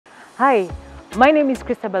Hi, my name is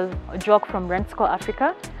Christabel Ojok from Rentscore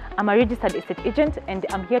Africa. I'm a registered estate agent and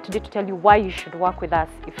I'm here today to tell you why you should work with us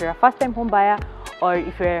if you're a first-time home buyer or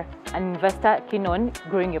if you're an investor keen on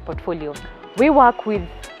growing your portfolio. We work with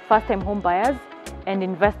first-time home buyers and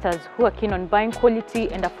investors who are keen on buying quality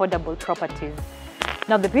and affordable properties.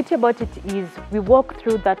 Now, the beauty about it is we walk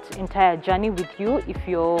through that entire journey with you if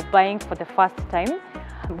you're buying for the first time.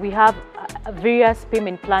 We have various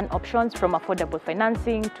payment plan options from affordable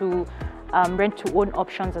financing to rent-to-own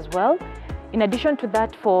options as well. In addition to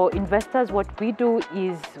that, for investors, what we do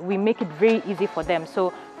is we make it very easy for them.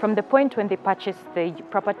 So from the point when they purchase the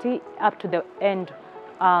property up to the end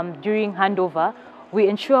during handover, we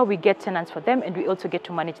ensure we get tenants for them and we also get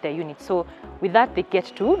to manage their units. So with that, they get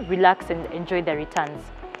to relax and enjoy their returns.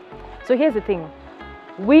 So here's the thing.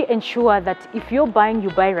 We ensure that if you're buying,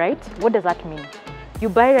 you buy right. What does that mean? You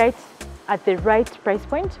buy right at the right price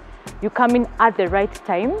point, you come in at the right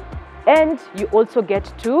time, and you also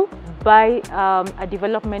get to buy a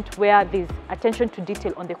development where there's attention to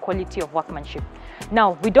detail on the quality of workmanship.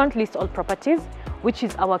 Now, we don't list all properties, which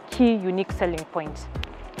is our key unique selling point.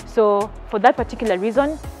 So for that particular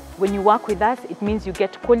reason, when you work with us, it means you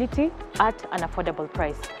get quality at an affordable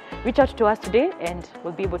price. Reach out to us today and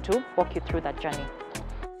we'll be able to walk you through that journey.